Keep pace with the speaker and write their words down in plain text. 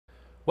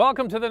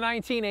Welcome to the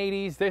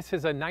 1980s. This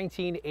is a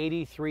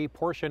 1983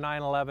 Porsche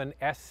 911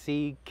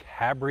 SC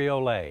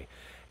Cabriolet.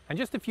 And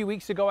just a few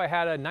weeks ago, I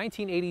had a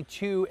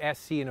 1982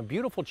 SC in a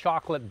beautiful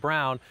chocolate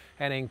brown,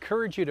 and I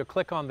encourage you to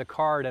click on the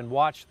card and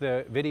watch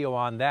the video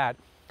on that.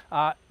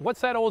 What's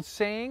that old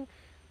saying?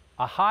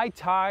 A high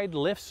tide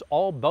lifts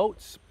all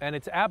boats, and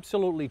it's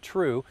absolutely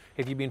true.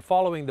 If you've been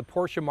following the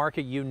Porsche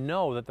market, you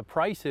know that the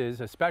prices,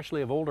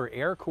 especially of older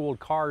air-cooled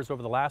cars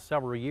over the last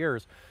several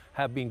years,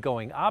 have been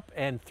going up,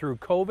 and through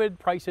COVID,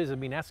 prices have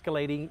been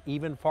escalating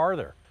even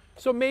farther.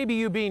 So maybe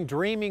you've been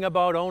dreaming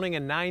about owning a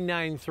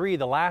 993,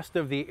 the last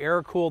of the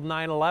air-cooled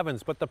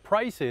 911s, but the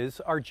prices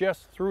are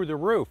just through the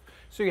roof.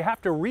 So you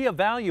have to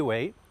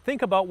reevaluate,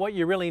 think about what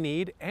you really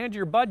need and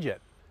your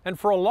budget. And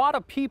for a lot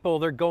of people,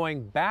 they're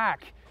going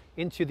back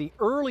into the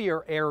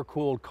earlier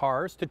air-cooled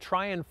cars to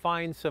try and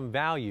find some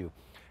value.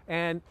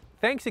 And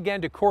thanks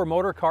again to Core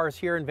Motor Cars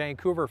here in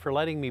Vancouver for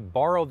letting me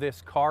borrow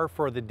this car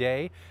for the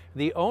day.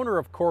 The owner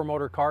of Core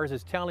Motor Cars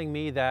is telling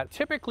me that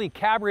typically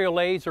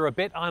cabriolets are a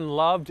bit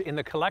unloved in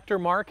the collector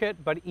market,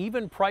 but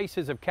even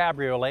prices of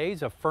cabriolets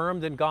have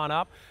firmed and gone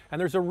up,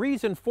 and there's a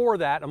reason for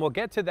that, and we'll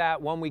get to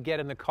that when we get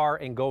in the car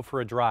and go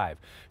for a drive.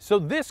 So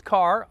this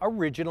car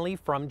originally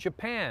from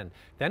Japan,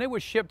 then it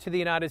was shipped to the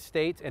United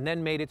States and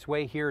then made its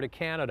way here to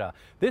Canada.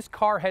 This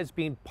car has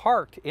been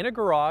parked in a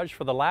garage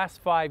for the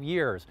last 5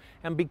 years,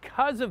 and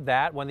because of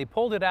that, when they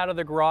pulled it out of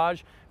the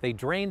garage, they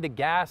drained the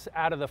gas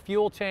out of the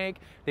fuel tank.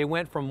 They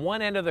went from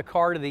one end of the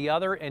car to the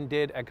other and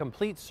did a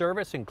complete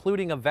service,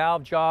 including a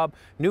valve job,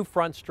 new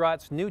front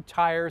struts, new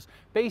tires,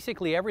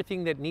 basically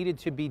everything that needed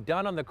to be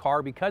done on the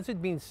car because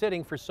it'd been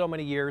sitting for so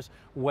many years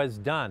was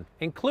done,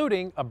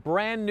 including a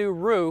brand new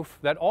roof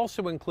that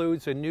also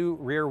includes a new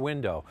rear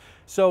window.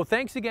 So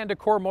thanks again to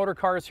Core Motor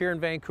Cars here in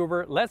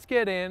Vancouver. Let's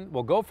get in,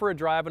 we'll go for a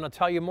drive, and I'll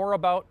tell you more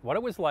about what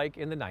it was like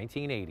in the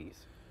 1980s.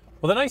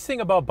 Well, the nice thing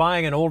about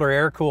buying an older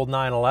air-cooled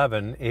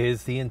 911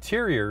 is the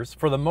interiors,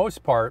 for the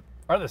most part,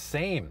 are the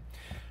same.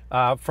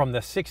 From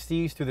the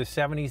 60s through the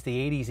 70s,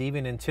 the 80s,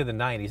 even into the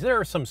 90s. There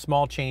are some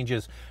small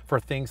changes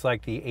for things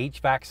like the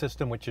HVAC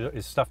system, which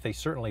is stuff they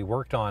certainly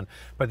worked on,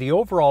 but the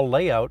overall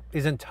layout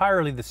is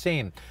entirely the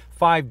same.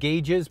 5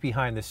 gauges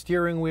behind the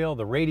steering wheel,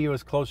 the radio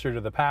is closer to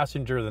the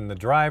passenger than the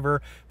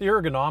driver. The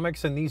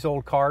ergonomics in these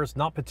old cars,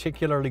 not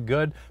particularly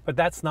good, but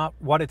that's not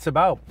what it's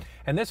about.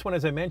 And this one,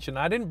 as I mentioned,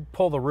 I didn't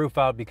pull the roof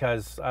out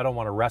because I don't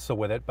want to wrestle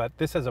with it, but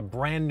this has a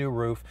brand new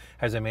roof,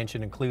 as I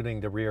mentioned, including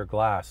the rear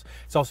glass.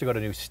 It's also got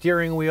a new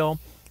steering wheel,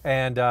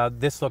 and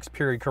this looks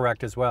period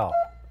correct as well.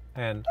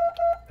 And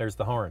there's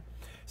the horn.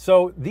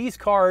 So these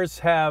cars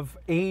have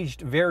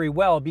aged very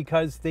well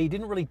because they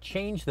didn't really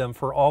change them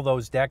for all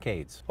those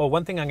decades. Oh,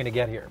 one thing I'm going to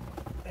get here.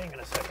 Hang on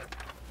a second.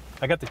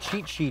 I got the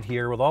cheat sheet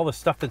here with all the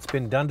stuff that's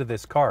been done to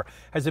this car.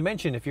 As I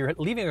mentioned, if you're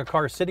leaving a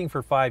car sitting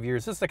for 5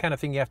 years, this is the kind of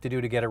thing you have to do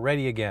to get it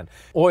ready again.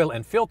 Oil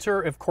and filter,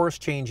 of course,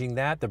 changing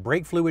that. The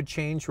brake fluid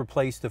change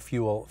replaced the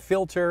fuel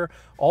filter,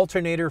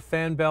 alternator,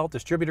 fan belt,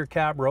 distributor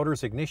cap,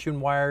 rotors,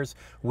 ignition wires,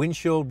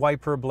 windshield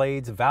wiper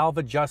blades, valve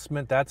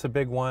adjustment, that's a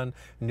big one.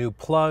 New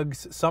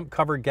plugs, sump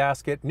cover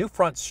gasket, new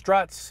front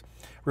struts,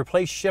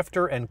 replaced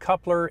shifter and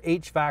coupler,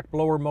 HVAC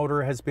blower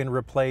motor has been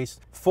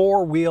replaced,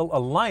 4-wheel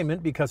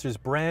alignment because there's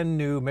brand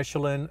new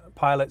Michelin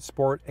Pilot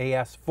Sport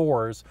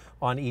AS4s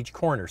on each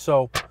corner.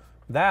 So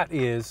that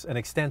is an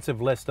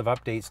extensive list of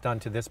updates done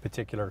to this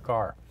particular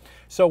car.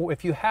 So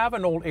if you have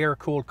an old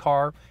air-cooled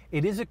car,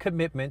 it is a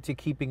commitment to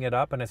keeping it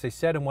up. And as I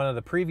said in one of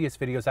the previous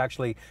videos,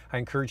 actually, I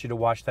encourage you to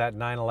watch that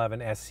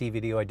 911 SC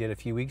video I did a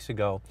few weeks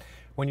ago.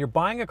 When you're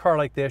buying a car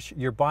like this,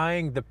 you're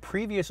buying the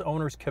previous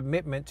owner's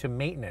commitment to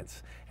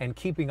maintenance and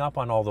keeping up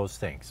on all those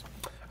things.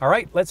 All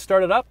right, let's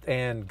start it up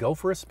and go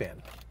for a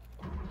spin.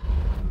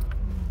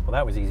 Well,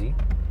 that was easy.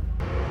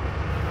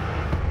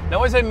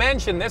 Now, as I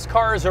mentioned, this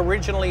car is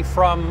originally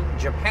from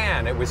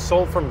Japan. It was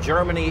sold from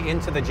Germany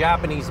into the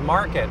Japanese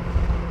market.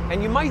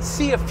 And you might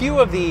see a few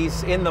of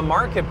these in the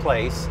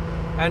marketplace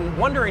and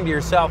wondering to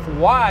yourself,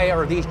 why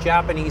are these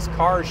Japanese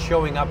cars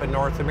showing up in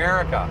North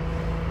America?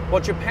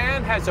 Well,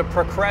 Japan has a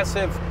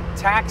progressive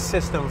tax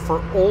system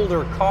for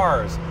older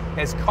cars.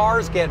 As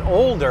cars get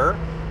older,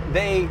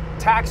 they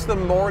tax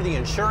them more, the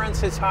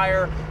insurance is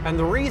higher, and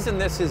the reason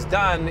this is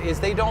done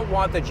is they don't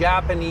want the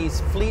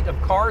Japanese fleet of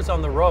cars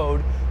on the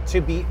road to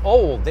be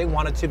old. They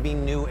want it to be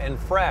new and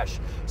fresh.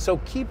 So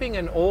keeping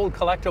an old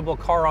collectible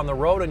car on the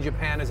road in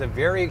Japan is a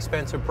very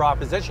expensive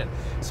proposition.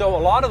 So a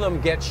lot of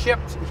them get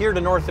shipped here to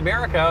North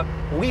America.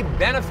 We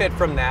benefit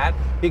from that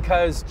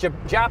because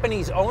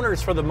Japanese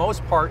owners, for the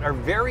most part, are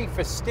very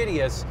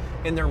fastidious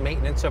in their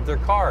maintenance of their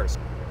cars.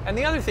 And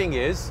the other thing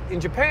is, in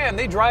Japan,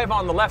 they drive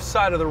on the left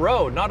side of the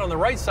road, not on the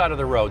right side of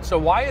the road. So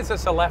why is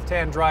this a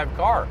left-hand drive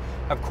car?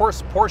 Of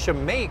course, Porsche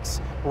makes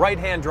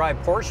right-hand drive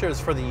Porsches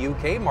for the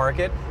UK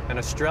market and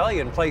Australia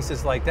and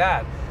places like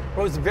that.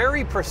 It was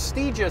very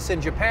prestigious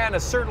in Japan,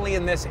 certainly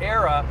in this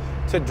era,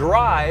 to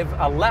drive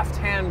a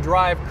left-hand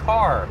drive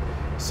car.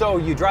 So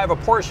you drive a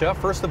Porsche,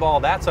 first of all,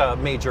 that's a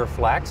major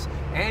flex,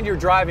 and you're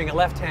driving a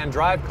left-hand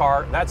drive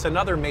car, that's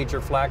another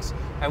major flex,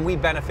 and we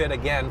benefit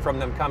again from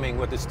them coming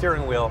with the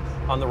steering wheel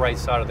on the right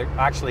side of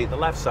the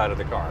left side of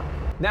the car.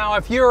 Now,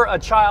 if you're a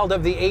child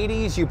of the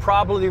 80s, you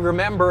probably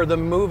remember the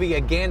movie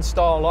Against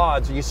All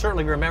Odds. You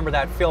certainly remember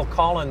that Phil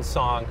Collins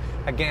song,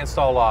 Against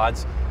All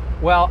Odds.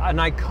 Well, an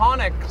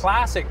iconic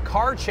classic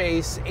car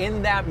chase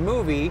in that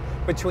movie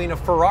between a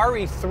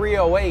Ferrari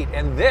 308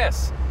 and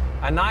this,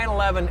 a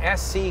 911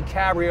 SC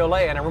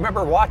Cabriolet. And I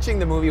remember watching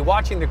the movie,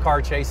 watching the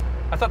car chase.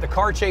 I thought the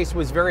car chase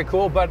was very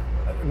cool, but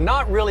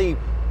not really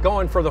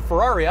going for the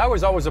Ferrari. I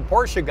was always a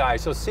Porsche guy,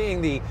 so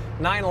seeing the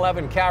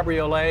 911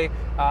 Cabriolet,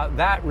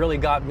 that really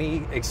got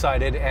me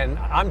excited, and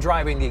I'm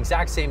driving the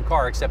exact same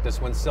car except this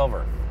one's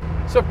silver.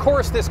 So of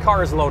course this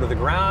car is low to the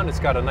ground, it's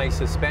got a nice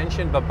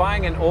suspension, but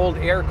buying an old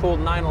air-cooled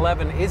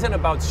 911 isn't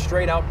about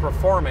straight out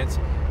performance,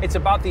 it's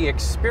about the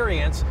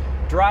experience.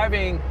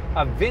 Driving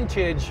a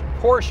vintage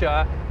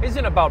Porsche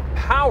isn't about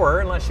power,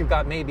 unless you've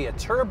got maybe a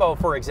turbo,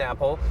 for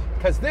example,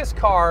 because this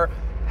car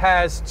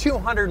has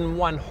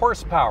 201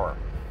 horsepower.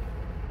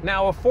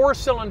 Now, a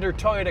 4-cylinder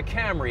Toyota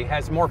Camry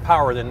has more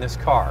power than this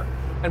car,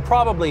 and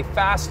probably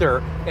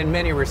faster in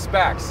many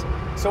respects.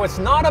 So it's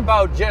not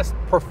about just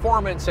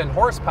performance and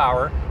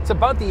horsepower, it's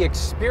about the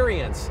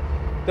experience.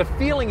 The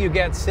feeling you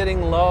get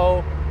sitting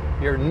low,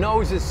 your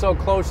nose is so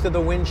close to the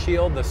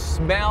windshield, the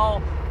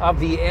smell of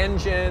the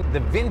engine,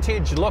 the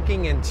vintage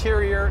looking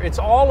interior, it's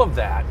all of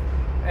that.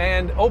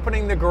 And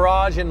opening the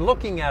garage and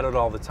looking at it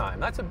all the time.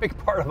 That's a big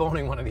part of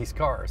owning one of these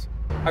cars.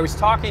 I was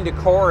talking to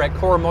Core at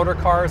Core Motor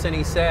Cars, and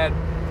he said,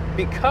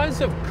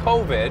 because of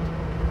COVID,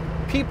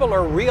 people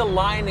are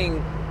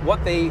realigning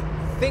what they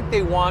think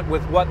they want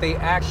with what they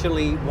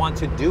actually want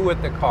to do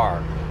with the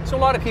car. So a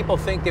lot of people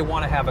think they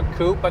want to have a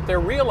coupe, but they're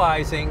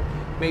realizing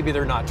maybe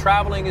they're not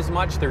traveling as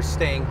much, they're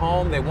staying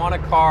home, they want a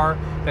car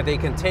that they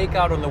can take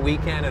out on the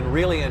weekend and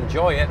really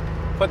enjoy it,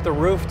 put the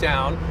roof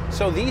down.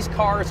 So these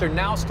cars are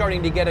now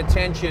starting to get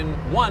attention,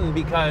 one,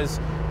 because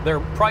they're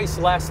priced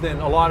less than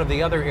a lot of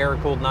the other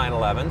air-cooled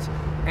 911s,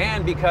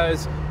 and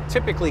because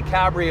typically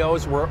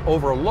cabrios were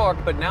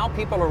overlooked, but now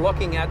people are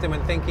looking at them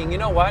and thinking, you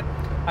know what,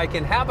 I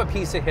can have a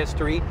piece of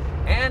history,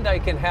 and I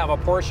can have a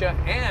Porsche,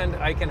 and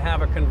I can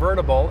have a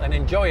convertible and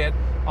enjoy it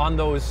on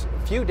those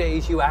few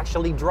days you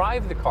actually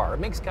drive the car. It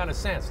makes kind of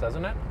sense,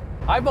 doesn't it?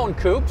 I've owned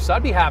coupes,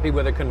 I'd be happy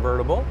with a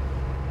convertible,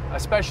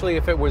 especially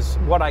if it was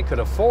what I could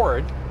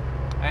afford.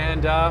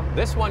 And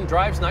this one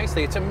drives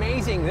nicely. It's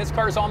amazing, this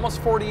car is almost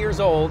 40 years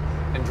old,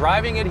 and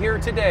driving it here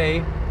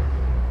today,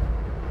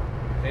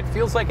 it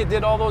feels like it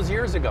did all those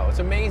years ago. It's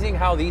amazing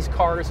how these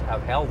cars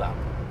have held up.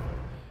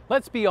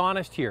 Let's be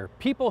honest here.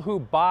 People who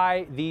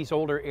buy these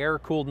older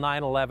air-cooled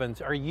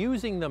 911s are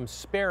using them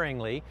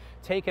sparingly,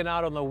 taken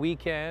out on the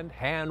weekend,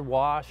 hand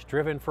washed,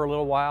 driven for a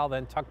little while,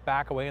 then tucked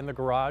back away in the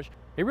garage.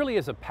 It really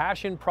is a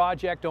passion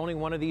project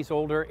owning one of these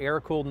older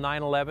air-cooled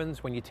 911s.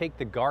 When you take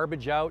the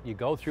garbage out, you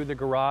go through the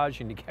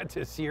garage and you get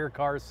to see your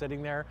car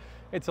sitting there.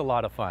 It's a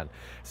lot of fun.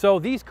 So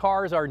these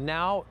cars are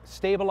now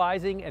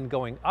stabilizing and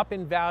going up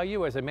in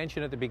value. As I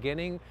mentioned at the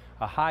beginning,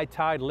 a high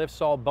tide lifts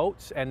all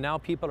boats, and now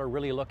people are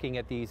really looking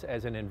at these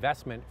as an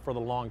investment for the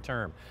long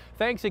term.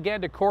 Thanks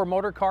again to Core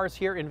Motor Cars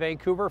here in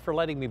Vancouver for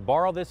letting me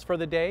borrow this for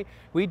the day.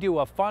 We do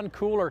a fun,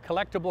 cooler,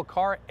 collectible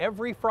car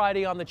every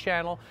Friday on the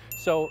channel,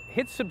 so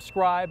hit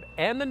subscribe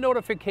and the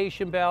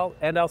notification bell,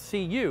 and I'll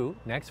see you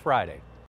next Friday.